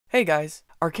Hey guys,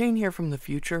 Arcane here from the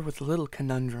future with a little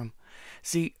conundrum.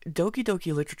 See, Doki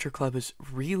Doki Literature Club is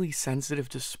really sensitive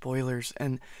to spoilers,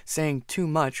 and saying too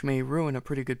much may ruin a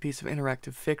pretty good piece of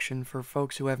interactive fiction for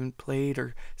folks who haven't played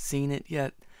or seen it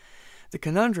yet. The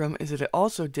conundrum is that it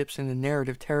also dips into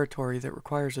narrative territory that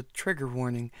requires a trigger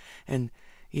warning, and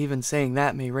even saying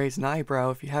that may raise an eyebrow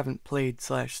if you haven't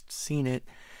played/seen it.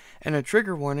 And a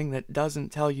trigger warning that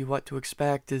doesn't tell you what to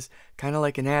expect is kind of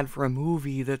like an ad for a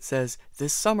movie that says,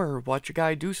 "This summer, watch a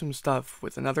guy do some stuff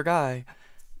with another guy."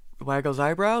 Waggles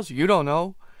eyebrows? You don't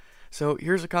know. So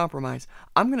here's a compromise.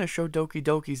 I'm going to show Doki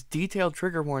Doki's detailed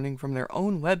trigger warning from their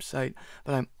own website,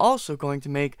 but I'm also going to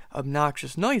make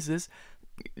obnoxious noises.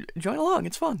 Join along,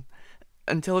 it's fun.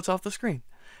 Until it's off the screen.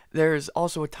 There's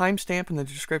also a timestamp in the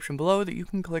description below that you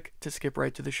can click to skip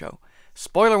right to the show.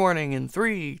 Spoiler warning in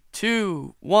 3,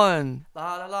 2, 1.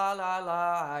 La la la la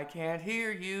la, I can't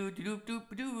hear you. Doop doop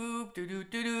doop doop doop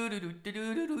doop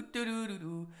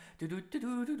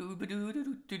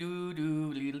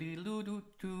doop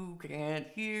doop. Can't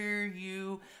hear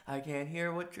you. I can't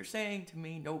hear what you're saying to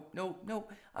me. Nope, nope,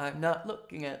 nope. I'm not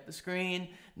looking at the screen.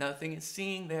 Nothing is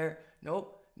seen there.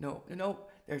 Nope, nope, nope.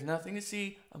 There's nothing to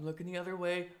see. I'm looking the other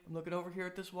way. I'm looking over here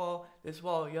at this wall. This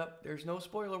wall, yep. There's no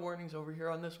spoiler warnings over here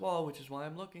on this wall, which is why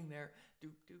I'm looking there.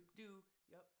 Doop, doop, doo.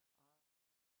 Yep.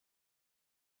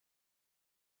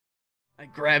 I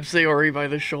grab Sayori by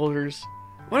the shoulders.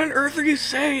 What on earth are you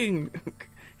saying?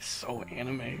 So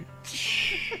anime.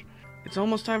 It's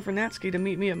almost time for Natsuki to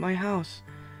meet me at my house.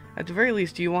 At the very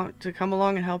least, do you want to come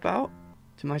along and help out?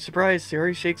 To my surprise,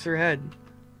 Sayori shakes her head.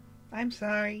 I'm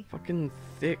sorry. Fucking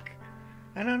thick.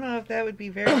 I don't know if that would be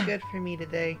very good for me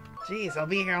today. Jeez, I'll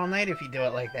be here all night if you do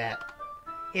it like that.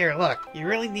 Here, look, you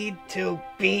really need to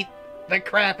beat the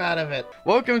crap out of it.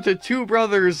 Welcome to two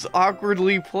brothers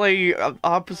awkwardly play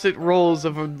opposite roles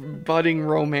of a budding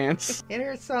romance. It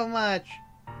hurts so much.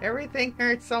 Everything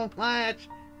hurts so much.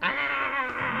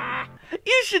 Ah!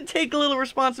 You should take a little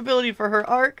responsibility for her,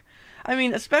 Ark. I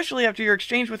mean, especially after your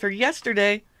exchange with her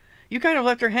yesterday. You kind of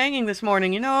left her hanging this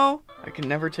morning, you know? I can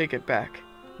never take it back.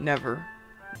 Never.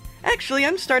 Actually,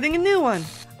 I'm starting a new one.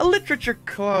 A literature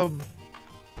club.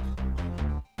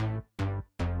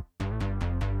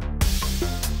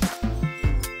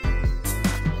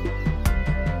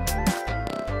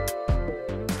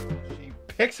 She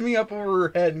picks me up over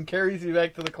her head and carries me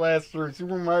back to the classroom,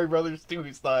 Super Mario Brothers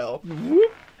 2 style.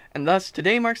 And thus,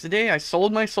 today marks the day I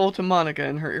sold my soul to Monica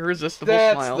and her irresistible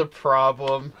smile. That's the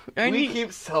problem. We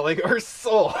keep selling our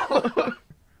soul. Oh,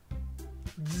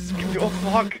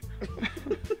 fuck.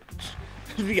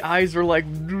 The eyes are like...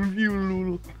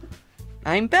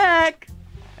 I'm back!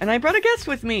 And I brought a guest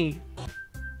with me.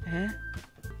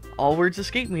 All words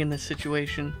escape me in this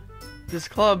situation. This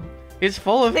club is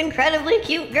full of incredibly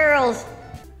cute girls.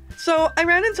 So, I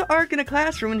ran into Ark in a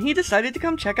classroom and he decided to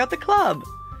come check out the club.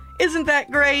 Isn't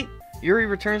that great? Yuri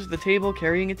returns to the table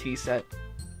carrying a tea set.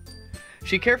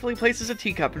 She carefully places a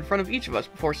teacup in front of each of us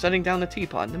before setting down the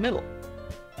teapot in the middle.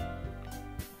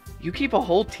 You keep a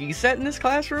whole tea set in this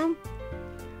classroom?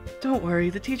 Don't worry,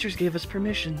 the teachers gave us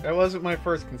permission. That wasn't my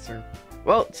first concern.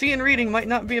 Well, tea and reading might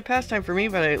not be a pastime for me,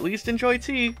 but I at least enjoy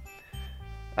tea.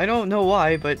 I don't know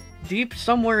why, but deep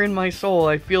somewhere in my soul,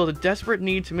 I feel the desperate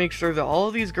need to make sure that all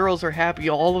of these girls are happy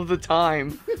all of the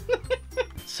time.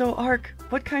 So, Ark,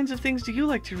 what kinds of things do you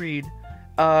like to read?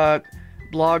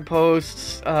 Blog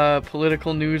posts,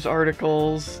 political news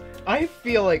articles. I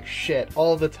feel like shit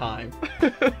all the time.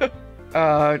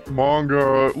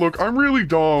 Manga. Look, I'm really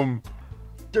dumb.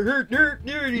 I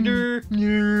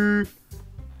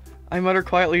mutter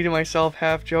quietly to myself,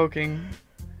 half joking.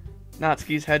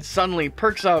 Natsuki's head suddenly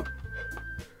perks up.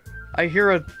 I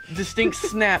hear a distinct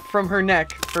snap from her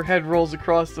neck. Her head rolls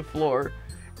across the floor.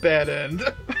 Bad end.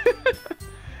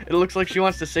 It looks like she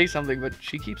wants to say something, but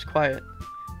she keeps quiet.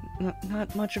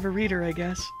 Not much of a reader, I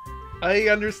guess. I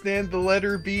understand the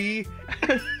letter B.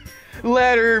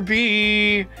 Letter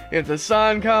B, if the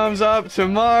sun comes up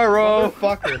tomorrow.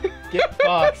 Motherfucker, get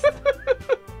boxed.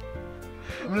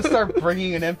 I'm gonna start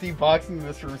bringing an empty box into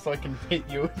this room so I can hit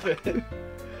you with it.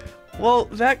 Well,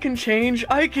 that can change.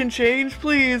 I can change,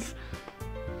 please.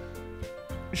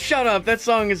 Shut up, that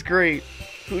song is great.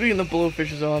 Hootie and the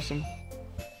Blowfish is awesome.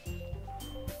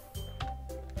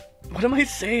 What am I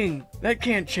saying? That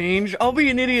can't change. I'll be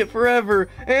an idiot forever.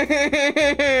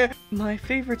 My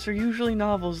favorites are usually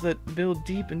novels that build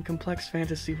deep and complex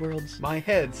fantasy worlds. My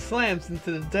head slams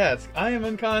into the desk. I am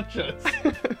unconscious.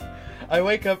 I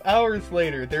wake up hours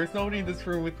later. There's nobody in this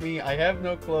room with me. I have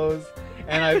no clothes,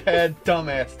 and I've had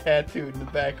dumbass tattooed in the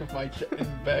back of my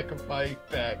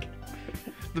back.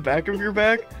 The back of your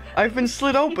back? I've been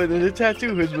slit open and a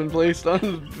tattoo has been placed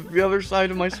on the other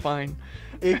side of my spine.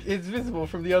 It's visible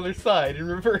from the other side in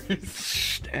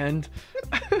reverse. And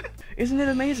isn't it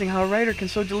amazing how a writer can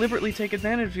so deliberately take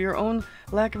advantage of your own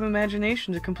lack of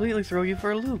imagination to completely throw you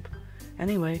for a loop?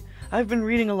 Anyway, I've been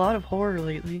reading a lot of horror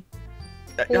lately.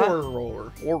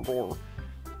 Horror.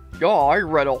 Yeah, I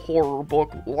read a horror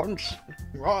book once.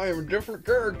 I am a different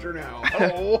character now.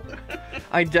 Hello.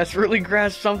 I desperately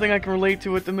grasped something I can relate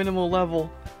to at the minimal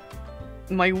level.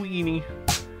 My weenie.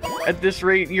 At this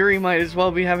rate, Yuri might as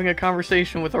well be having a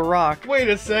conversation with a rock. Wait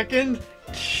a second.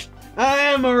 I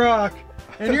am a rock,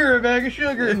 and you're a bag of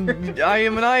sugar. I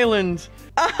am an island.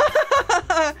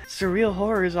 Surreal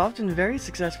horror is often very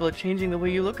successful at changing the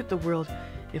way you look at the world,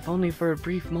 if only for a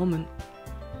brief moment.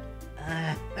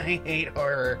 I hate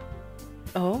horror.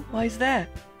 Oh, why's that?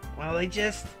 Well, they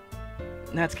just...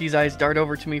 Natsuki's eyes dart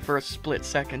over to me for a split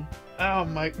second. Oh,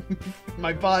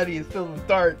 my body is filled with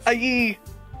darts. Aye!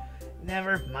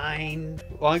 Never mind.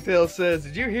 Longtail says,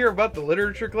 did you hear about the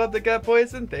literature club that got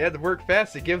poisoned? They had to work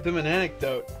fast to give them an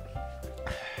anecdote.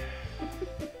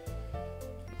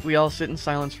 We all sit in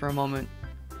silence for a moment.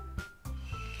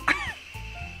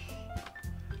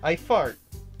 I fart.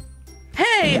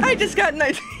 Hey, I just got an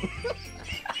idea!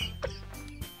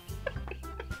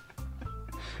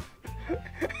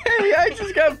 Hey, I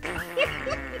just got...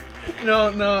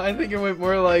 No, I think it went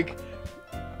more like,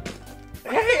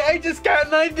 hey, I just got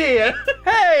an idea.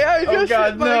 Hey, I just Oh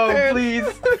God, shit my no, pants. please.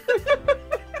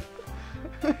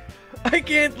 I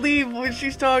can't leave when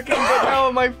she's talking, but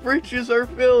now my fridges are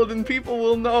filled and people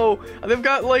will know. They've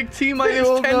got like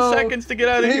T-minus 10 seconds to get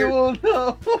out of They here. will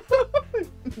know.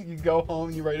 You go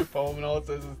home, you write a poem, and all it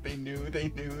says is, they knew.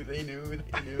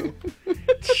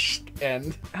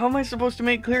 End. How am I supposed to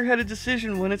make a clear-headed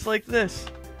decision when it's like this?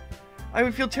 I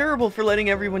would feel terrible for letting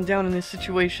everyone down in this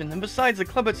situation, and besides, the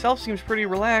club itself seems pretty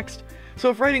relaxed. So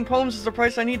if writing poems is the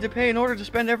price I need to pay in order to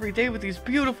spend every day with these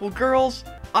beautiful girls,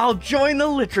 I'll join the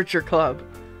literature club.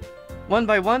 One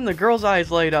by one, the girls'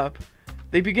 eyes light up.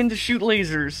 They begin to shoot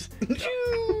lasers.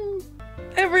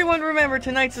 Everyone remember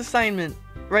tonight's assignment.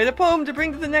 Write a poem to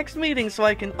bring to the next meeting so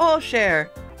I can all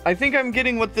share. I think I'm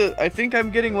getting what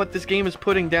this game is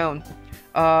putting down.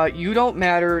 You don't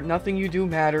matter, nothing you do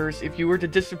matters. If you were to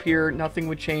disappear, nothing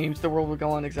would change. The world would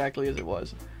go on exactly as it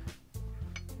was.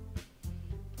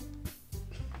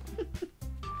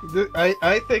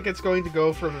 I think it's going to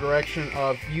go for the direction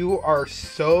of, you are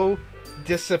so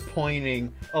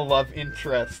disappointing a love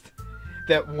interest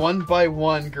that one by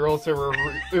one girls are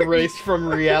erased from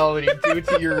reality due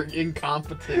to your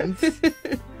incompetence.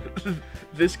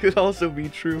 This could also be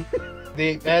true.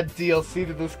 They add DLC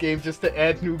to this game just to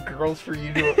add new girls for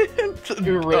you to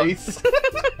erase.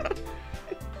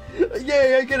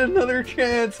 Yay, I get another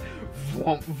chance.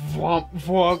 Vwomp, vwomp,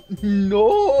 vwomp. No!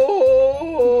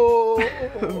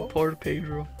 Poor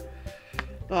Pedro.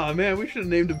 Oh man, we should have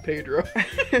named him Pedro.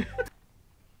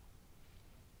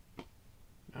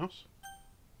 Mouse?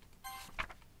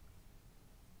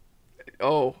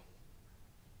 Oh.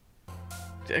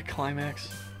 A climax.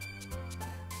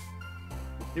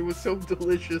 It was so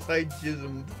delicious, I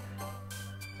jismed.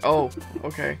 Oh,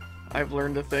 okay. I've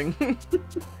learned a thing.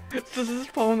 This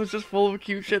poem is just full of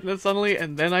cute shit, and then suddenly,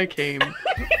 and then I came.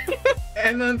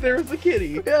 And then there was a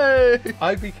kitty. Yay!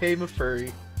 I became a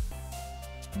furry.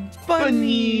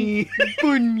 Bunny!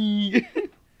 Bunny!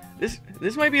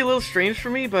 This might be a little strange for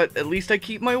me, but at least I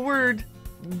keep my word.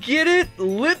 Get it?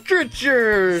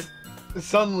 Literature!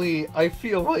 Suddenly, I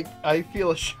feel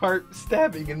a sharp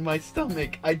stabbing in my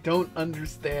stomach. I don't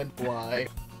understand why.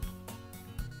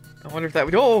 I wonder if that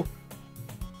would... Oh!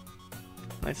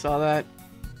 I saw that.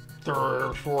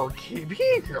 Therefore, keep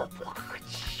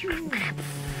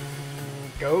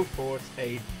Go for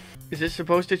state. Is it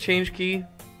supposed to change key?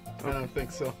 I don't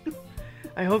think so.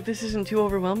 I hope this isn't too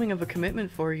overwhelming of a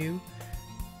commitment for you.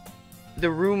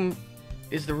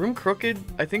 Is the room crooked?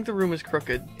 I think the room is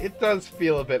crooked. It does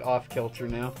feel a bit off kilter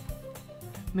now.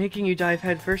 Making you dive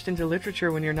headfirst into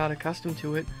literature when you're not accustomed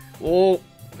to it. Oh!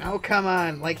 Oh, come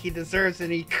on, like he deserves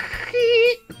any.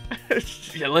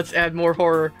 Yeah, let's add more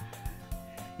horror.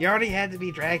 You already had to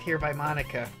be dragged here by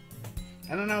Monica.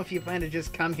 I don't know if you plan to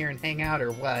just come here and hang out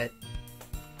or what.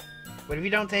 But if you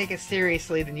don't take it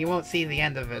seriously, then you won't see the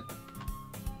end of it.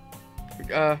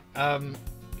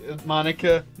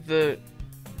 Monica.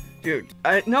 Dude,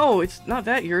 no, it's not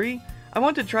that, Yuri. I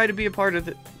want to try to be a part of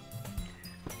the...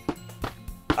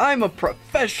 I'm a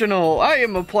professional! I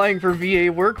am applying for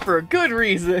VA work for a good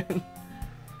reason!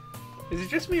 Is it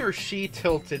just me or is she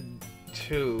tilted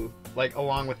too? Like,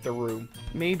 along with the room?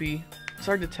 Maybe. It's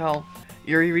hard to tell.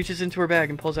 Yuri reaches into her bag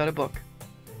and pulls out a book.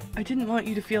 I didn't want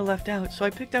you to feel left out, so I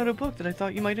picked out a book that I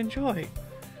thought you might enjoy.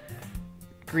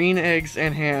 Green eggs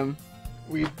and ham.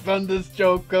 We've done this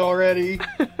joke already.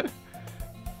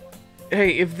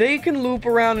 Hey, if they can loop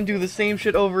around and do the same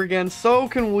shit over again, so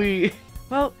can we.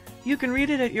 Well, you can read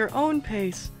it at your own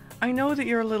pace. I know that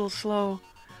you're a little slow.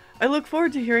 I look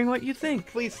forward to hearing what you think.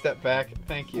 Please step back.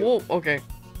 Thank you. Whoa, okay.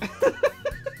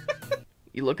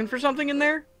 You looking for something in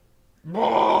there?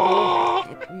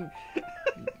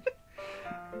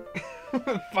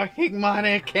 Fucking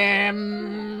Monica.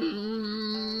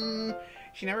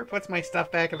 She never puts my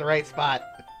stuff back in the right spot.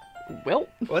 Well,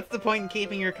 What's the point in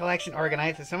keeping your collection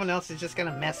organized if someone else is just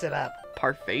gonna mess it up?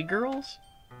 parfait girls?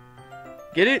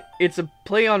 Get it? It's a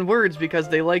play on words because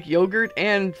they like yogurt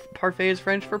and parfait is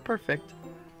French for perfect.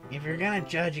 If you're gonna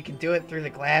judge, you can do it through the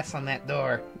glass on that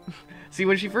door. See,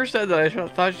 when she first said that, I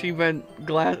thought she meant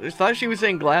glass. I thought she was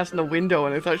saying glass in the window,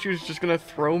 and I thought she was just gonna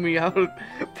throw me out.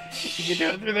 You can do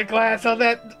it through the glass on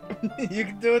that. You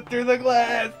can do it through the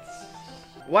glass.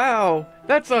 Wow,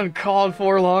 that's uncalled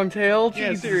for, Longtail. Yeah,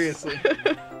 Jesus. seriously.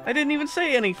 I didn't even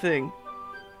say anything.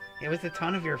 It was the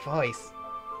tone of your voice.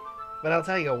 But I'll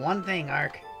tell you one thing,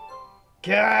 Ark.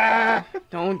 Gah!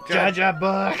 Don't Judge a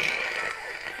book.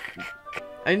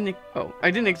 I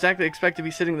didn't exactly expect to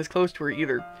be sitting this close to her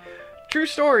either. True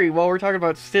story, while we're talking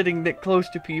about sitting close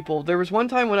to people, there was one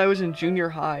time when I was in junior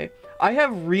high. I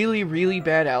have really, really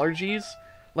bad allergies.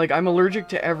 Like, I'm allergic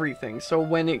to everything. So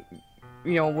when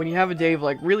when you have a day of,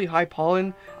 like, really high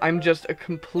pollen, I'm just a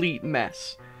complete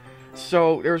mess.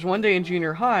 So there was one day in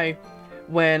junior high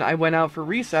when I went out for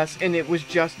recess, and it was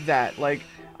just that. Like,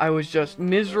 I was just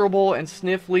miserable and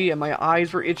sniffly, and my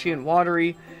eyes were itchy and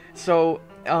watery. So,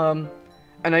 and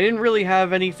I didn't really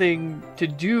have anything to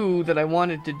do that I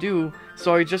wanted to do,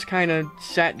 so I just kind of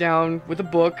sat down with a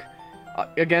book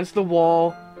against the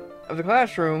wall of the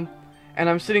classroom, and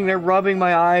I'm sitting there rubbing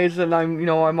my eyes, and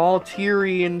I'm all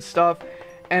teary and stuff,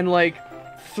 and like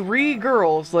 3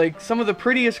 girls, like some of the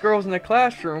prettiest girls in the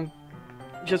classroom,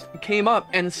 just came up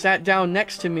and sat down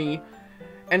next to me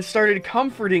and started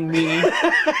comforting me.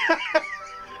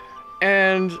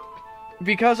 And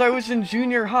because I was in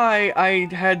junior high,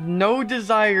 I had no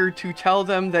desire to tell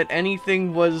them that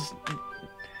anything was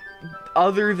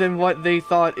other than what they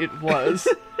thought it was.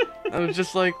 I was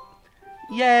just like,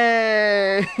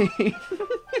 yay!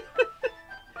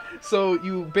 So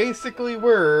you basically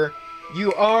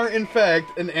you are in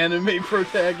fact an anime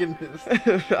protagonist.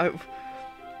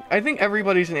 I think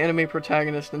everybody's an anime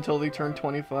protagonist until they turn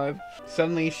 25.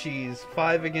 Suddenly she's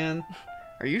 5 again.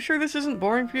 Are you sure this isn't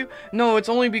boring for you? No, it's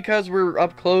only because we're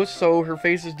up close, so her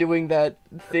face is doing that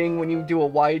thing when you do a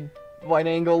wide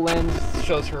angle lens.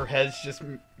 Shows her head's just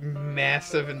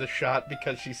massive in the shot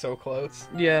because she's so close.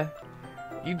 Yeah.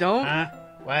 You don't?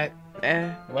 What?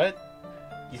 What?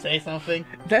 You say something?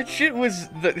 That shit was...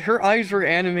 her eyes were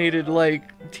animated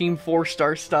like Team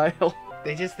 4-Star style.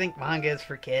 They just think manga is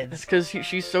for kids. That's because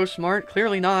she's so smart?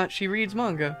 Clearly not. She reads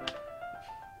manga.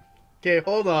 Okay,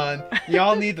 hold on.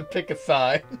 Y'all need to pick a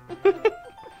side.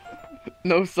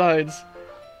 No sides.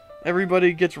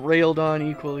 Everybody gets railed on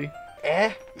equally.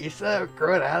 You still haven't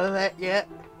grown out of that yet?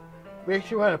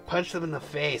 Makes you want to punch them in the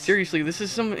face. Seriously, this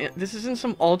isn't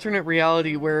some alternate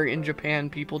reality where in Japan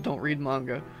people don't read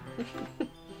manga.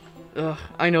 Ugh,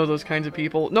 I know those kinds of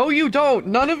people. No, you don't!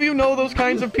 None of you know those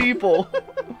kinds of people!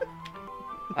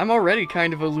 I'm already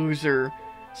kind of a loser,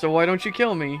 so why don't you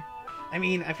kill me? I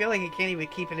mean, I feel like I can't even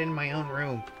keep it in my own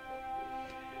room.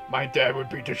 My dad would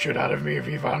beat the shit out of me if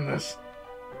he found this.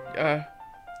 At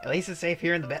least it's safe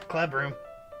here in the club room.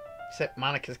 Except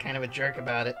Monica's kind of a jerk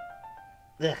about it.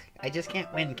 Ugh, I just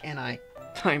can't win, can I?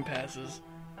 Time passes.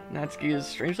 Natsuki is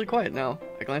strangely quiet now.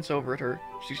 I glance over at her.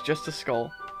 She's just a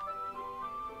skull.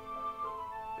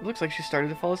 It looks like she started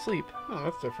to fall asleep. Oh,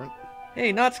 that's different.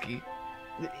 Hey, Natsuki!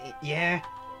 Yeah?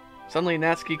 Suddenly,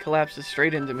 Natsuki collapses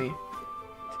straight into me.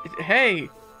 Hey!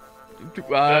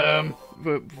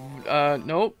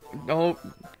 Nope.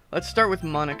 Let's start with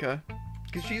Monica.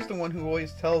 Because she's the one who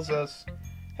always tells us,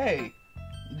 hey,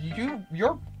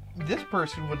 this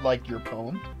person would like your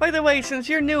poem. By the way, since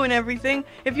you're new and everything,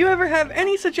 if you ever have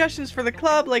any suggestions for the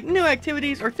club, like new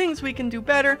activities or things we can do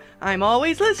better, I'm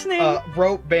always listening!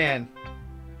 Rope band.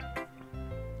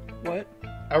 What?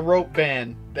 A rope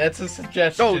band. That's a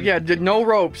suggestion. Oh, yeah, no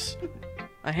ropes.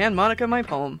 I hand Monica my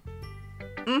poem.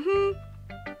 I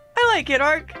like it,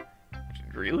 Ark.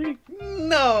 Really?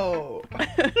 No!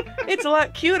 It's a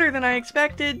lot cuter than I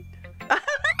expected.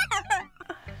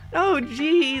 Oh,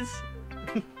 jeez.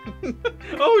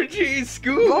 Oh, jeez,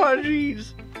 Scoob! Oh,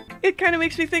 jeez. It kind of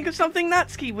makes me think of something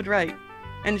Natsuki would write.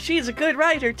 And she's a good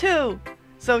writer, too.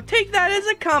 So take that as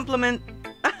a compliment.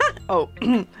 Oh,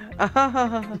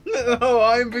 Oh,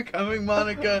 I'm becoming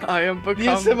Monica. I am The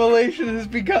become... assimilation has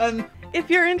begun. If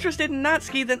you're interested in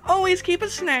Natsuki, then always keep a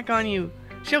snack on you.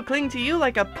 She'll cling to you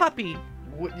like a puppy.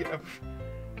 What,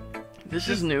 This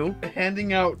is new.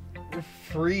 handing out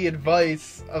free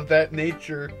advice of that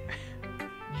nature.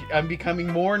 I'm becoming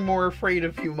more and more afraid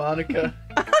of you, Monica.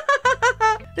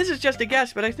 This is just a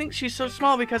guess, but I think she's so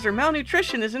small because her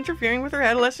malnutrition is interfering with her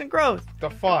adolescent growth. The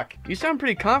fuck? You sound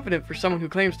pretty confident for someone who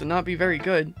claims to not be very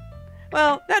good.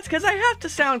 Well, that's because I have to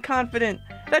sound confident.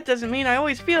 That doesn't mean I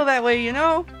always feel that way, you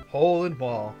know? Hole and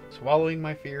wall. Swallowing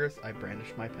my fears, I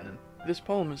brandish my pen. This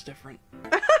poem is different.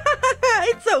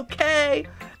 It's okay.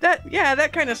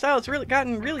 That kind of style, it's really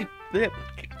gotten really... Can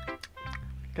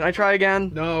I try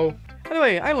again? No. By the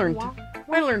way, I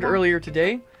learned earlier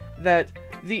today that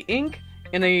the ink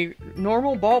in a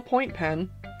normal ballpoint pen,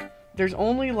 there's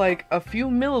only like a few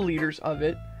milliliters of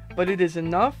it, but it is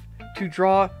enough to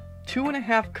draw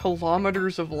 2.5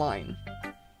 kilometers of line.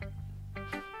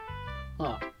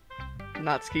 Huh.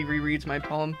 Natsuki rereads my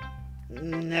poem.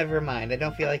 Never mind, I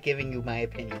don't feel like giving you my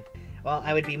opinion. Well,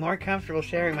 I would be more comfortable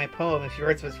sharing my poem if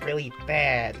yours was really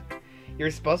bad. You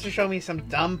were supposed to show me some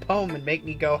dumb poem and make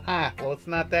me go, ha, well, it's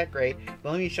not that great,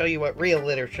 but let me show you what real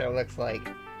literature looks like.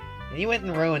 And you went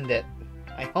and ruined it.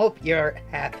 I hope you're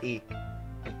happy.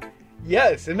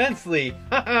 Yes, immensely.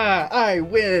 Haha, I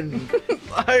win.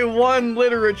 I won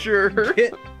literature!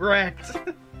 Get wrecked.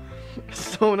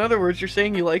 So in other words, you're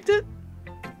saying you liked it?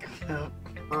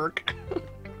 Irk.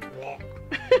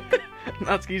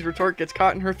 Natsuki's retort gets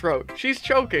caught in her throat. She's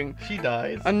choking. She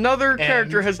dies. Another And-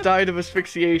 character has died of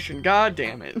asphyxiation. God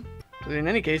damn it. But in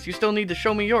any case, you still need to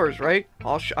show me yours, right?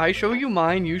 I show you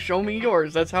mine, you show me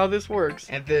yours. That's how this works.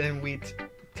 And then we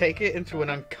take it into an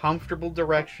uncomfortable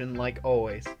direction like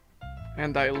always.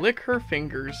 And I lick her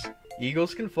fingers.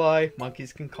 Eagles can fly,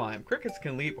 monkeys can climb, crickets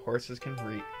can leap, horses can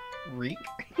reek.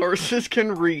 Horses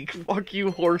can reek. Fuck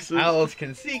you, horses. Owls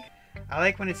can seek. I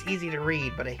like when it's easy to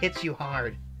read, but it hits you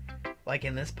hard. Like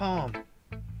in this poem.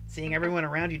 Seeing everyone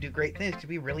around you do great things can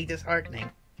be really disheartening.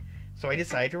 So I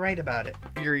decided to write about it.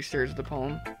 Yuri stares at the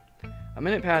poem. A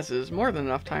minute passes, more than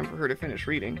enough time for her to finish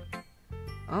reading.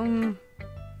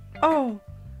 Oh,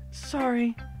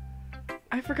 sorry.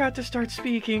 I forgot to start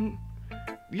speaking.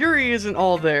 Yuri isn't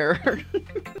all there.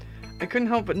 I couldn't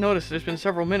help but notice there's been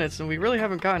several minutes and we really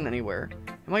haven't gotten anywhere.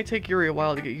 It might take Yuri a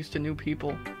while to get used to new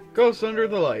people. Ghosts under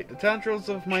the light. The tendrils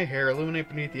of my hair illuminate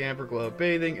beneath the amber glow.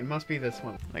 Bathing, it must be this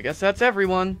one. I guess that's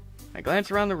everyone. I glance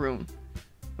around the room.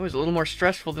 It was a little more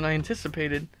stressful than I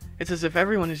anticipated. It's as if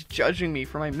everyone is judging me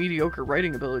for my mediocre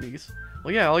writing abilities.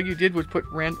 Well, yeah, all you did was put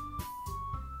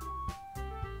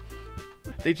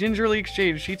They gingerly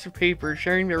exchange sheets of paper,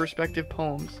 sharing their respective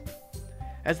poems.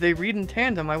 As they read in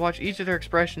tandem, I watch each of their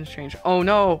expressions change. Oh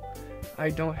no! I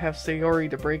don't have Sayori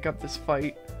to break up this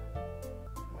fight.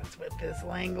 What's with this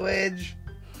language?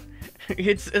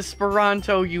 It's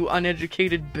Esperanto, you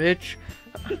uneducated bitch.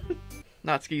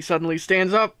 Natsuki suddenly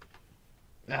stands up.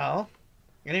 No.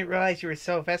 I didn't realize you were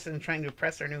so vested in trying to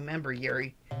impress our new member,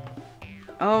 Yuri.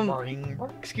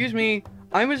 Excuse me,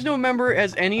 I'm as no member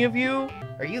as any of you.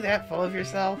 Are you that full of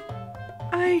yourself?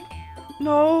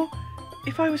 No.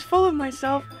 If I was full of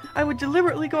myself, I would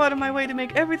deliberately go out of my way to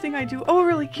make everything I do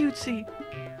overly cutesy.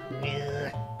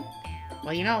 Ugh.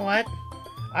 Well, you know what?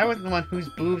 I wasn't the one whose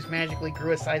boobs magically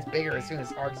grew a size bigger as soon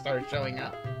as art started showing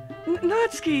up.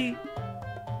 Natsuki!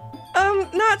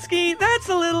 Natsuki, that's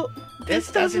a little...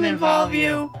 This doesn't involve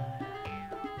you.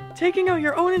 Taking out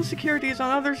your own insecurities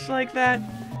on others like that,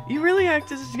 you really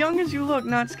act as young as you look,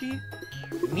 Natsuki.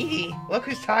 Me? Look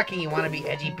who's talking, you wanna be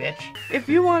edgy bitch. If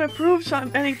you want to prove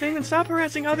anything, then stop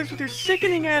harassing others with your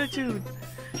sickening attitude.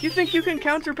 You think you can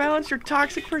counterbalance your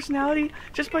toxic personality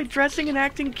just by dressing and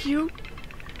acting cute?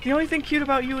 The only thing cute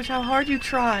about you is how hard you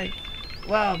try.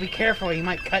 Well, be careful, you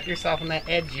might cut yourself on that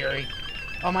edge, Yuri.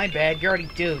 Oh, my bad, you already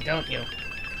do, don't you?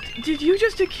 Did you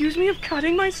just accuse me of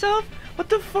cutting myself? What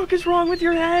the fuck is wrong with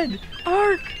your head?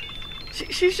 Ark!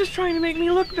 She's just trying to make me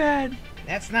look bad.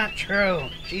 That's not true.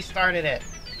 She started it.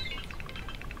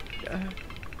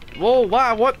 Whoa,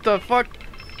 wow, what the fuck?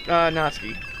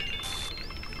 Natsuki.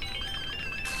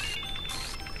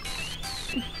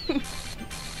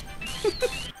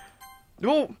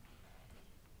 Whoa!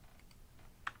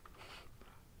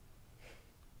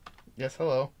 Yes,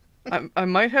 hello. I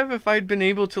might have if I'd been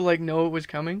able to, like, know it was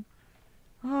coming.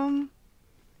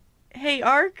 Hey,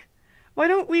 Ark? Why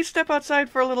don't we step outside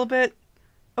for a little bit?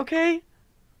 Okay?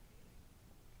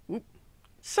 Oop.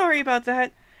 Sorry about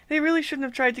that. They really shouldn't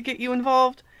have tried to get you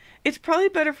involved. It's probably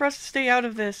better for us to stay out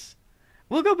of this.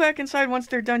 We'll go back inside once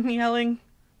they're done yelling.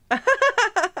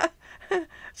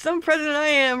 Some president I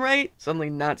am, right? Suddenly,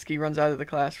 Natsuki runs out of the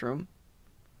classroom.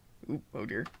 Oop, oh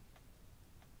dear.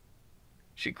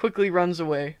 She quickly runs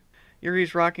away.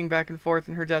 Yuri's rocking back and forth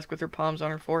in her desk with her palms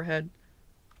on her forehead.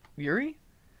 Yuri?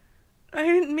 I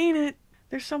didn't mean it.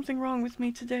 There's something wrong with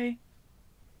me today.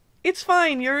 It's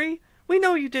fine, Yuri. We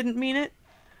know you didn't mean it.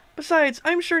 Besides,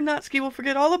 I'm sure Natsuki will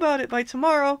forget all about it by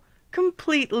tomorrow.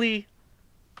 Completely.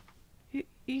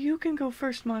 You can go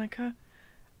first, Monica.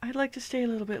 I'd like to stay a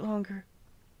little bit longer.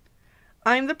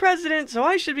 I'm the president, so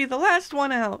I should be the last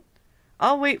one out.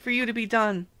 I'll wait for you to be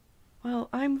done. Well,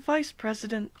 I'm vice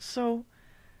president, so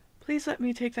please let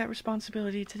me take that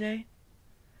responsibility today.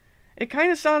 It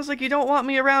kind of sounds like you don't want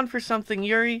me around for something,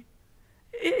 Yuri.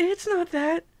 It's not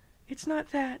that. It's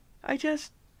not that. I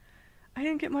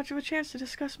didn't get much of a chance to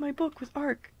discuss my book with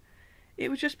Ark. It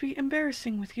would just be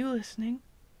embarrassing with you listening.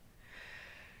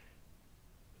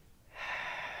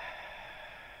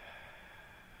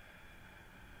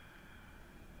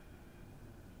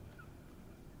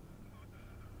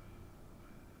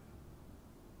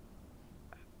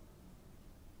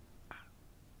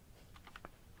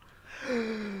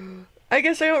 I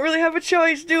guess I don't really have a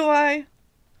choice, do I?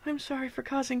 I'm sorry for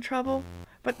causing trouble,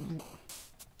 but...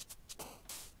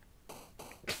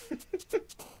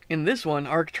 In this one,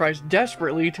 Ark tries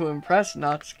desperately to impress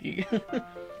Natsuki.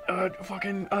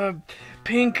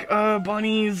 Pink,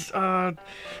 bunnies,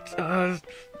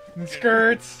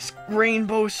 skirts,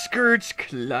 rainbow skirts,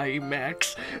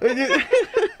 climax.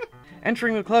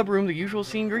 Entering the club room, the usual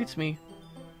scene greets me.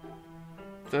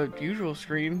 The usual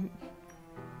screen.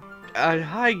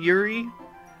 Hi, Yuri.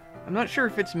 I'm not sure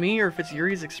if it's me or if it's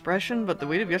Yuri's expression, but the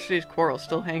weight of yesterday's quarrel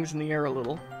still hangs in the air a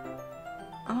little.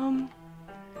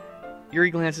 Yuri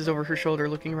glances over her shoulder,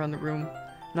 looking around the room.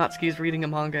 Natsuki is reading a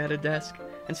manga at a desk,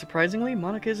 and surprisingly,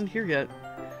 Monica isn't here yet.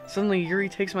 Suddenly, Yuri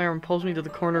takes my arm and pulls me to the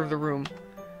corner of the room.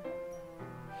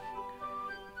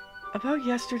 About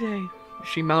yesterday.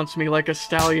 She mounts me like a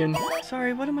stallion.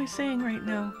 Sorry, what am I saying right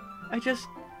now?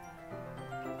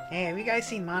 Hey, have you guys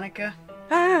seen Monica?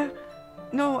 Ah!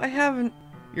 No, I haven't.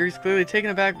 Yuri's clearly taken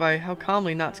aback by how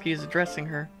calmly Natsuki is addressing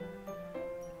her.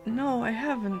 No, I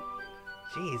haven't.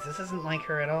 Jeez, this isn't like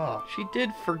her at all. She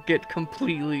did forget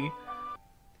completely.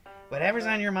 Whatever's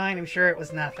on your mind, I'm sure it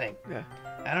was nothing. Yeah.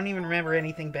 I don't even remember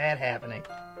anything bad happening.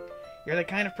 You're the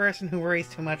kind of person who worries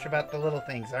too much about the little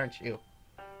things, aren't you?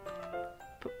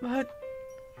 But...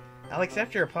 I'll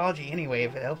accept your apology anyway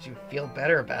if it helps you feel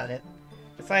better about it.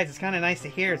 Besides, it's kind of nice to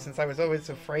hear since I was always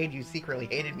afraid you secretly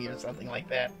hated me or something like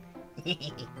that.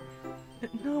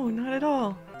 No, not at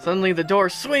all. Suddenly the door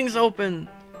swings open.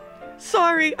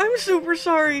 Sorry, I'm super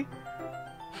sorry.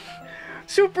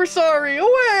 Super sorry,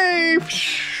 away!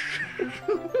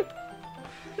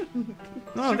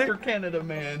 Super Canada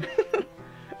man.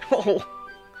 Oh.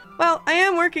 Well, I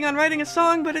am working on writing a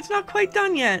song, but it's not quite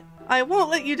done yet. I won't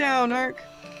let you down, Ark.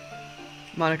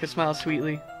 Monica smiles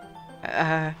sweetly.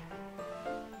 I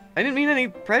didn't mean any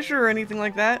pressure or anything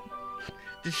like that.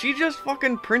 Did she just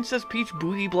fucking Princess Peach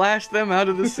booty blast them out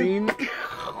of the scene?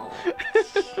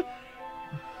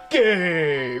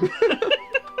 Game!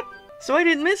 So I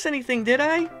didn't miss anything, did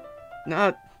I?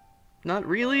 Not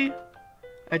really.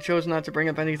 I chose not to bring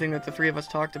up anything that the three of us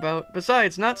talked about.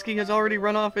 Besides, Natsuki has already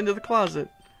run off into the closet.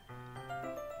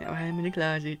 Now I'm in the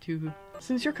closet, too.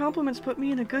 Since your compliments put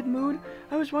me in a good mood,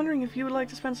 I was wondering if you would like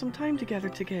to spend some time together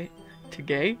today.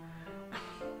 Today?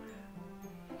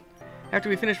 After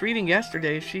we finished reading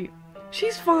yesterday,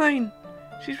 she's fine!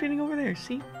 She's reading over there,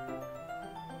 see?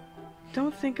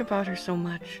 Don't think about her so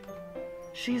much.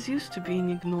 She's used to being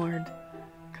ignored.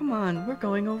 Come on, we're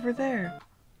going over there.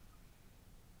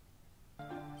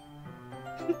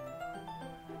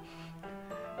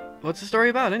 What's the story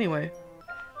about, anyway?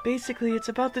 Basically, it's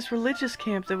about this religious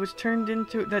camp that was turned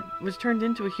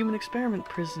into a human experiment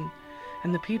prison,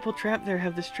 and the people trapped there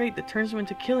have this trait that turns them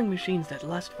into killing machines that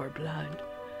lust for blood.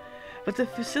 But the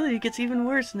facility gets even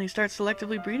worse, and they start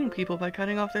selectively breeding people by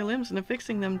cutting off their limbs and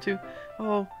affixing them to...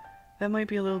 Oh, that might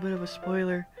be a little bit of a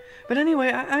spoiler. But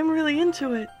anyway, I'm really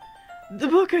into it. The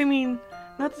book, I mean,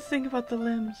 not the thing about the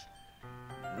limbs.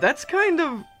 It's kind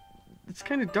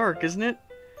of dark, isn't it?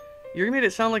 You made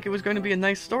it sound like it was going to be a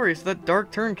nice story, so that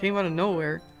dark turn came out of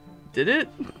nowhere. Did it?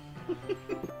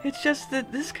 It's just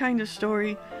that this kind of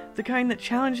story, the kind that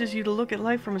challenges you to look at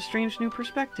life from a strange new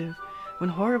perspective, when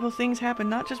horrible things happen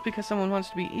not just because someone wants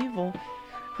to be evil,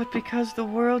 but because the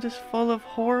world is full of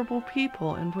horrible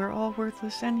people and we're all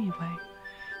worthless anyway.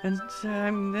 And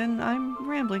then I'm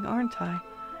rambling, aren't I?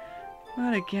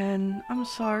 Not again. I'm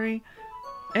sorry.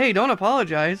 Hey, don't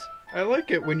apologize. I like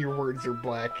it when your words are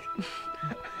black.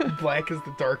 Black is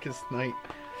the darkest night,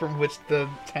 from which the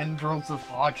tendrils of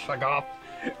fog shug off.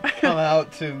 come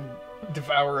out to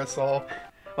devour us all.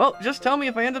 Well, just tell me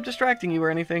if I end up distracting you or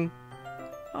anything.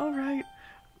 Alright.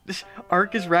 This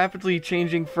arc is rapidly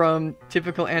changing from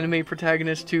typical anime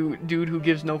protagonist to dude who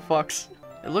gives no fucks.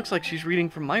 It looks like she's reading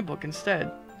from my book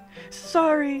instead.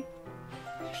 Sorry.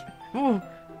 Ooh.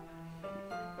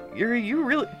 Yuri.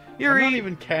 I'm not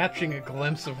even catching a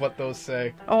glimpse of what those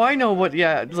say. Oh, I know what,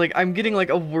 yeah, it's like, I'm getting like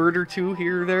a word or two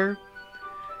here or there.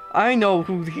 I know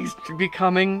who he's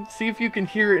becoming. See if you can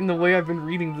hear it in the way I've been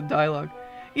reading the dialogue.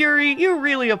 Yuri, you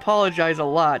really apologize a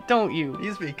lot, don't you?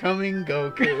 He's becoming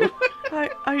Goku.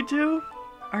 I do.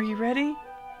 Are you ready?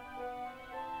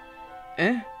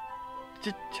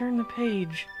 Just turn the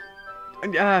page.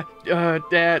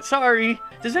 Sorry.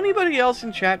 Does anybody else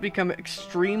in chat become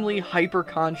extremely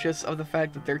hyper-conscious of the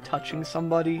fact that they're touching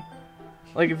somebody?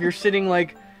 Like, if you're sitting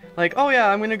like, oh yeah,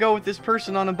 I'm gonna go with this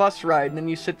person on a bus ride, and then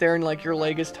you sit there and, like, your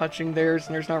leg is touching theirs,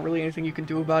 and there's not really anything you can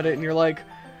do about it, and you're like,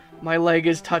 my leg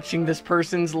is touching this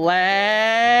person's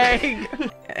leg!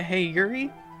 Hey,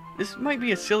 Yuri? This might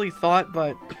be a silly thought,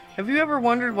 but have you ever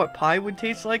wondered what pie would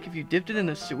taste like if you dipped it in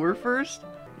a sewer first?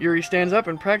 Yuri stands up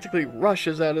and practically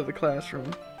rushes out of the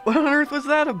classroom. What on earth was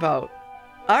that about?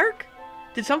 Ark?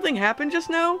 Did something happen just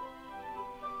now?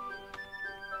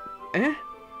 I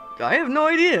have no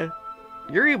idea.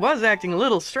 Yuri was acting a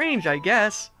little strange, I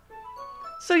guess.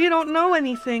 So you don't know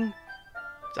anything?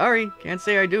 Sorry, can't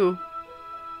say I do.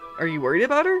 Are you worried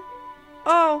about her?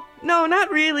 Oh, no, not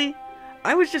really.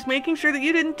 I was just making sure that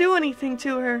you didn't do anything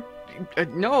to her.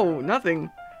 No,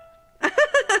 nothing.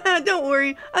 Don't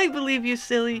worry, I believe you,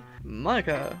 silly.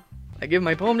 Monica. I give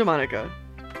my poem to Monica.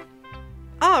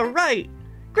 Alright!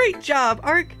 Great job,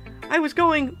 Ark! I was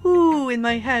going ooh in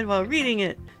my head while reading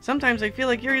it. Sometimes I feel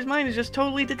like Yuri's mind is just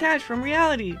totally detached from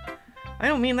reality. I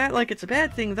don't mean that like it's a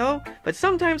bad thing, though, but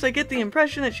sometimes I get the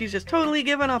impression that she's just totally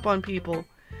given up on people.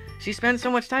 She spends so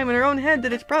much time in her own head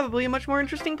that it's probably a much more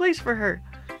interesting place for her.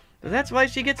 But that's why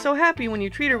she gets so happy when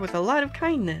you treat her with a lot of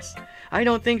kindness. I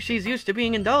don't think she's used to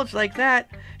being indulged like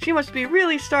that. She must be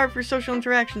really starved for social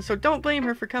interaction, so don't blame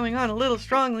her for coming on a little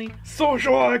strongly.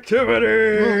 Social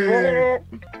activity!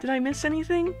 Did I miss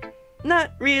anything?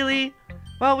 Not really.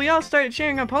 Well, we all started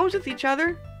sharing our poems with each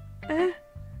other.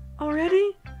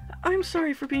 Already? I'm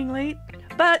sorry for being late.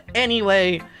 But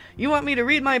anyway, you want me to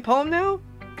read my poem now?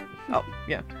 Oh,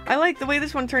 yeah. I like the way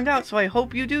this one turned out, so I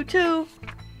hope you do too.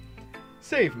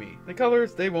 Save me. The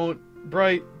colors, they won't.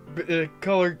 Bright,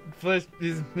 colored flesh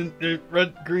is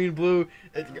red, green, blue.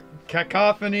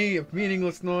 Cacophony of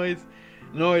meaningless noise.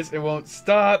 Noise, it won't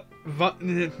stop.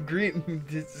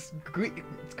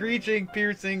 Screeching,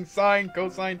 piercing, sine,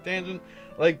 cosine, tangent.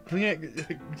 Like playing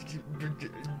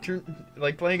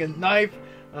a knife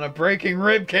on a breaking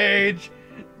rib cage.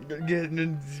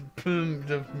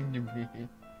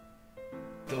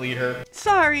 Delete her.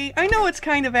 Sorry, I know it's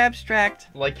kind of abstract.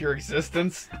 Like your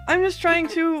existence? I'm just trying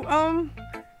to,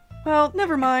 well,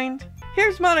 never mind.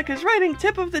 Here's Monica's writing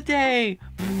tip of the day.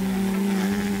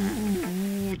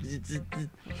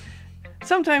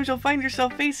 Sometimes you'll find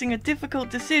yourself facing a difficult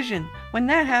decision. When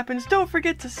that happens, don't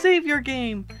forget to save your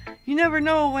game. You never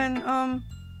know when,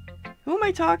 who am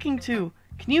I talking to?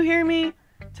 Can you hear me?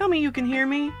 Tell me you can hear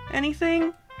me.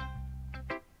 Anything?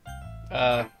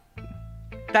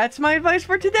 That's my advice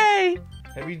for today.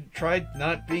 Have you tried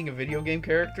not being a video game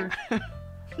character?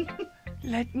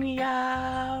 Let me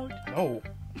out. No.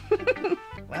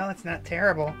 Well, it's not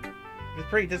terrible. It was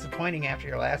pretty disappointing after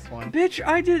your last one. Bitch,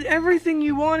 I did everything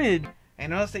you wanted. I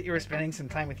noticed that you were spending some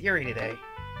time with Yuri today.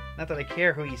 Not that I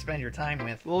care who you spend your time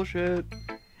with. Bullshit.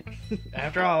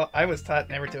 After all, I was taught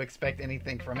never to expect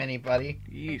anything from anybody.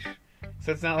 Yeesh.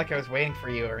 So it's not like I was waiting for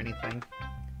you or anything.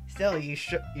 Still, you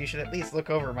should at least look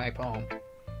over my poem.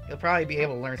 You'll probably be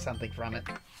able to learn something from it.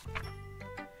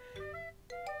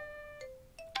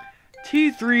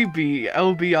 T3B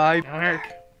LBI. Mark,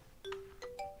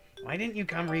 why didn't you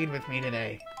come read with me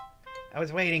today? I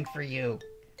was waiting for you.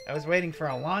 I was waiting for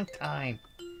a long time.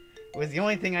 It was the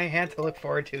only thing I had to look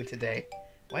forward to today.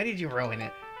 Why did you ruin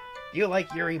it? Do you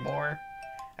like Yuri more?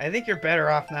 I think you're better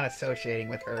off not associating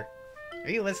with her. Are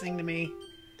you listening to me?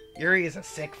 Yuri is a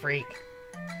sick freak.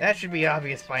 That should be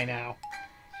obvious by now.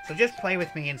 So just play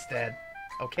with me instead,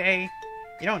 okay?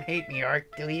 You don't hate me, Ark,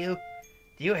 do you?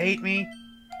 Do you hate me?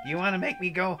 Do you want to make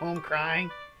me go home crying?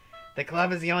 The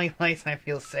club is the only place I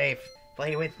feel safe.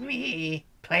 Play with me.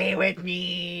 Play with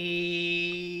me.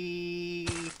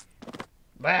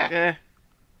 Bah.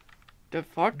 The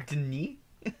fuck? Denis?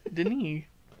 Denis.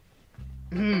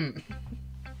 That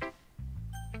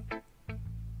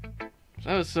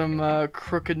was some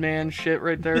crooked man shit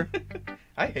right there.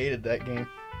 I hated that game.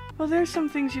 Well, there's some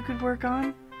things you could work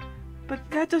on. but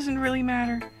that doesn't really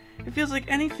matter. It feels like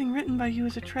anything written by you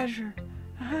is a treasure.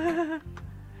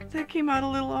 That came out a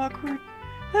little awkward.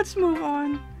 Let's move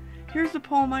on. Here's the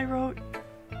poem I wrote.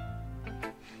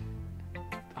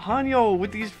 Hanyo,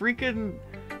 with these freaking...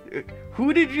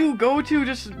 Who did you go to?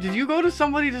 Did you go to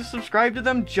somebody to subscribe to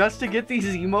them just to get these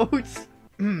emotes?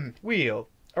 Wheel.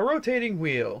 A rotating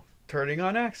wheel. Turning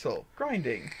on axle.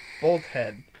 Grinding. Bolt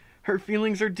head. Her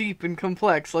feelings are deep and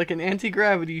complex, like an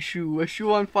anti-gravity shoe, a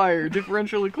shoe on fire,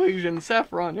 differential equation,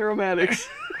 saffron, aromatics.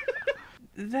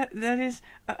 That is,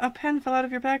 a pen fell out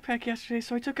of your backpack yesterday,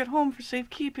 so I took it home for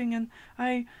safekeeping, and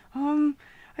I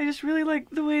just really like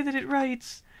the way that it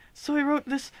writes. So I wrote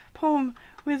this poem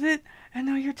with it, and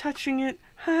now you're touching it.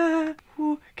 Can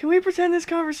we pretend this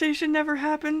conversation never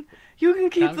happened? You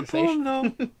can keep the poem,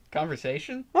 though.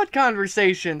 Conversation? What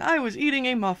conversation? I was eating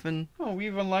a muffin. Oh,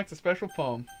 we've unlocked a special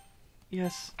poem.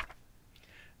 Yes.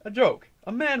 A joke.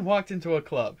 A man walked into a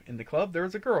club. In the club, there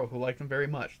was a girl who liked him very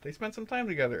much. They spent some time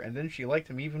together, and then she liked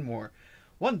him even more.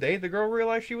 One day, the girl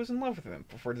realized she was in love with him.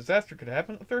 Before disaster could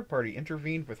happen, a third party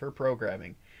intervened with her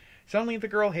programming. Suddenly, the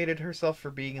girl hated herself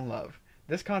for being in love.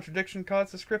 This contradiction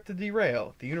caused the script to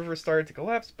derail. The universe started to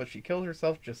collapse, but she killed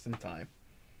herself just in time.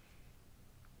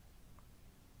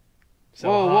 So,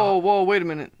 Whoa, wait a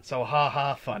minute. So,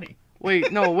 ha, funny. Wait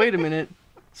a minute.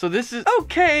 So this is...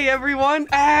 Okay, everyone!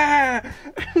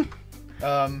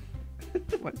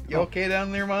 What? You okay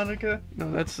down there, Monica?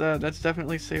 No, that's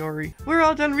definitely Sayori. We're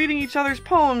all done reading each other's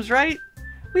poems, right?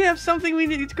 We have something we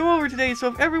need to go over today, so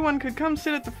if everyone could come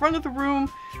sit at the front of the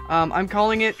room, I'm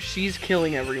calling it She's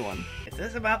Killing Everyone. Is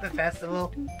this about the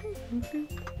festival?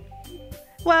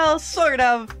 Well, sort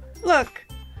of. Look,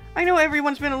 I know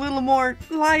everyone's been a little more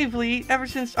lively ever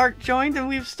since Ark joined, and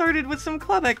we've started with some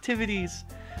club activities.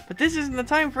 But this isn't the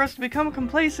time for us to become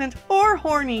complacent or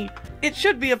horny. It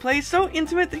should be a place so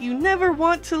intimate that you never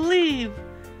want to leave.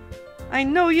 I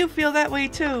know you feel that way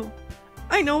too.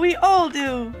 I know we all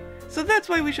do. So that's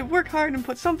why we should work hard and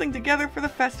put something together for the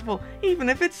festival, even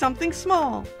if it's something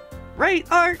small. Right,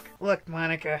 Ark? Look,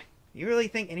 Monica, you really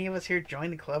think any of us here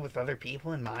joined the club with other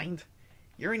people in mind?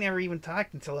 Yuri never even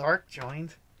talked until Ark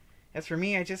joined. As for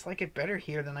me, I just like it better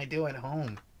here than I do at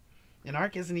home. And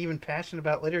Ark isn't even passionate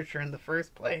about literature in the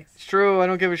first place. It's true, I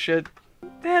don't give a shit.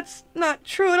 That's not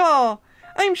true at all.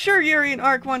 I'm sure Yuri and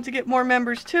Ark want to get more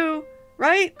members too,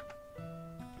 right?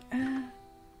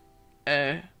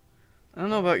 I don't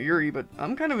know about Yuri, but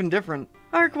I'm kind of indifferent.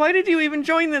 Ark, why did you even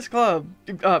join this club?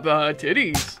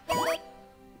 Titties.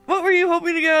 What were you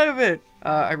hoping to get out of it?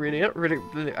 I read it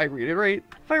right.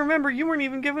 If I remember, you weren't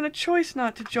even given a choice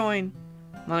not to join.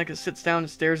 Monica sits down and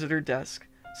stares at her desk.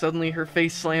 Suddenly, her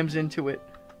face slams into it.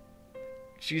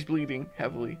 She's bleeding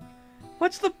heavily.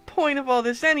 What's the point of all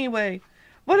this anyway?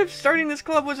 What if starting this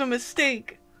club was a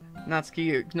mistake?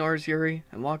 Natsuki ignores Yuri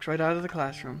and walks right out of the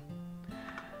classroom.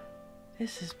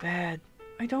 This is bad.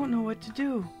 I don't know what to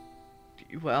do.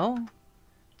 Well,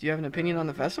 do you have an opinion on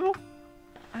the festival?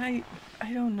 I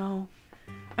don't know.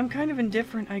 I'm kind of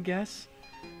indifferent, I guess.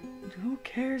 Who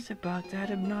cares about that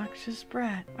obnoxious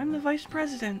brat? I'm the vice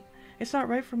president. It's not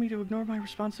right for me to ignore my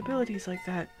responsibilities like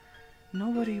that.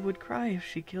 Nobody would cry if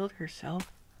she killed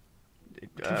herself.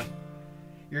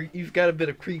 You've got a bit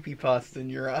of creepypasta in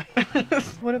your eye.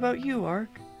 What about you,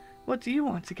 Ark? What do you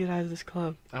want to get out of this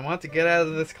club? I want to get out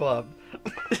of this club.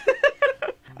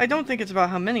 I don't think it's about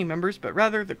how many members, but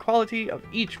rather the quality of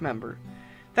each member.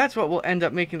 That's what will end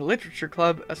up making the Literature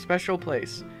Club a special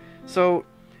place. So,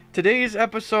 today's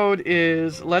episode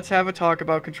is Let's Have a Talk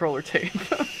About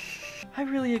ControllerTape. I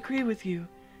really agree with you.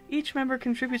 Each member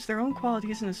contributes their own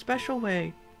qualities in a special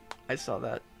way. I saw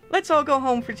that. Let's all go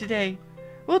home for today.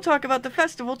 We'll talk about the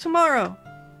festival tomorrow.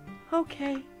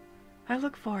 Okay. I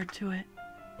look forward to it.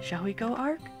 Shall we go,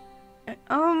 Ark?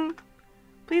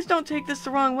 Please don't take this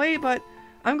the wrong way, but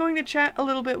I'm going to chat a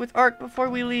little bit with Ark before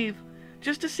we leave,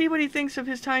 just to see what he thinks of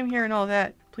his time here and all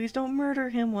that. Please don't murder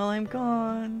him while I'm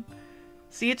gone.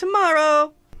 See you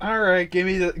tomorrow. All right, give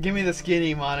me the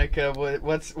skinny, Monica.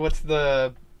 What's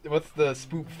the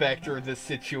spook factor of this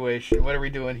situation? What are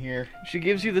we doing here? She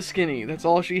gives you the skinny. That's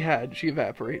all she had. She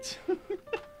evaporates.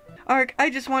 Ark, I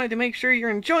just wanted to make sure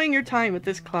you're enjoying your time at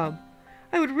this club.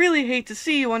 I would really hate to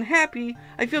see you unhappy.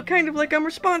 I feel kind of like I'm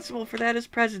responsible for that as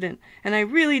president, and I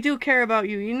really do care about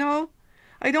you, you know?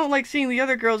 I don't like seeing the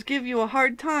other girls give you a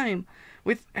hard time,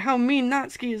 with how mean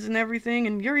Natsuki is and everything,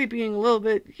 and Yuri being a little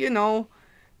bit, you know...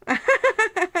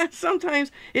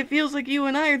 Sometimes it feels like you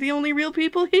and I are the only real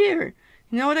people here.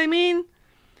 You know what I mean?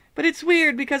 But it's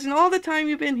weird, because in all the time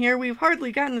you've been here, we've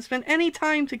hardly gotten to spend any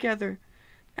time together.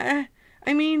 I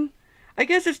mean, I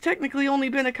guess it's technically only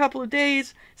been a couple of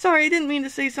days. Sorry, I didn't mean to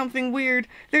say something weird.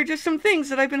 There are just some things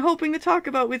that I've been hoping to talk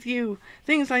about with you.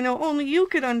 Things I know only you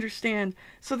could understand.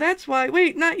 So that's why...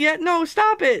 Wait, not yet. No,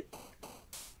 stop it!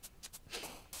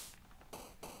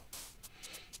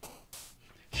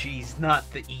 She's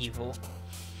not the evil.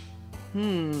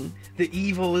 The The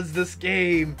evil is this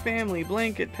game. family,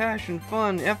 blanket, passion,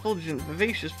 fun, effulgent,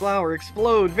 vivacious flower,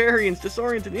 explode, variance,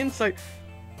 disoriented, insight...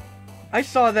 I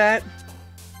saw that.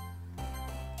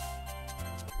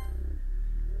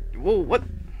 Whoa, what?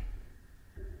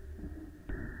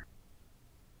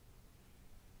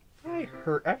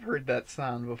 I've heard that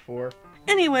sound before.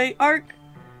 Anyway, Ark,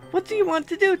 what do you want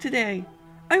to do today?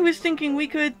 I was thinking we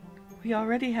could... We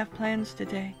already have plans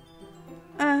today.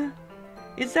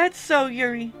 Is that so,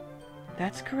 Yuri?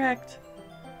 That's correct.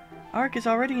 Ark is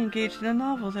already engaged in a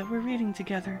novel that we're reading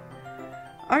together.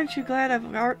 Aren't you glad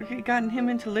I've already gotten him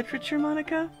into literature,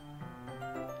 Monica?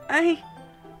 I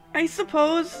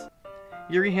suppose...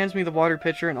 Yuri hands me the water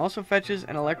pitcher and also fetches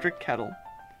an electric kettle.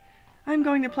 I'm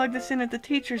going to plug this in at the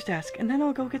teacher's desk, and then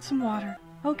I'll go get some water.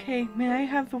 Okay, may I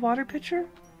have the water pitcher?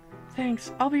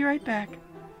 Thanks, I'll be right back.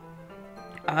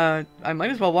 I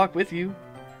might as well walk with you.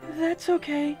 That's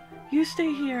okay. You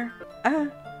stay here.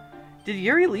 Did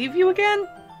Yuri leave you again?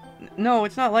 No,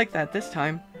 it's not like that this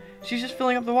time. She's just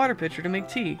filling up the water pitcher to make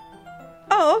tea.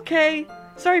 Oh, okay.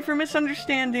 Sorry for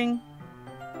misunderstanding.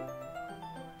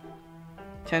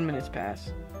 10 minutes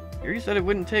pass. Yuri said it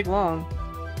wouldn't take long.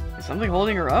 Is something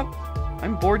holding her up?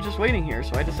 I'm bored just waiting here,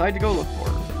 so I decide to go look for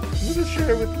her. I'm gonna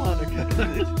share with Monica.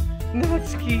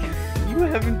 Natsuki, you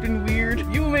haven't been weird.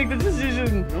 You make the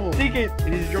decision. No. Take it.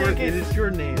 It is your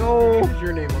name. No. It is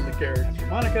your name on the character.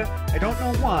 Monica, I don't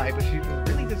know why, but she's been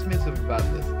really dismissive about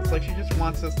this. It's like she just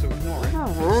wants us to ignore it. No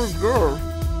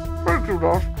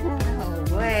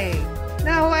way.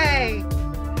 No way.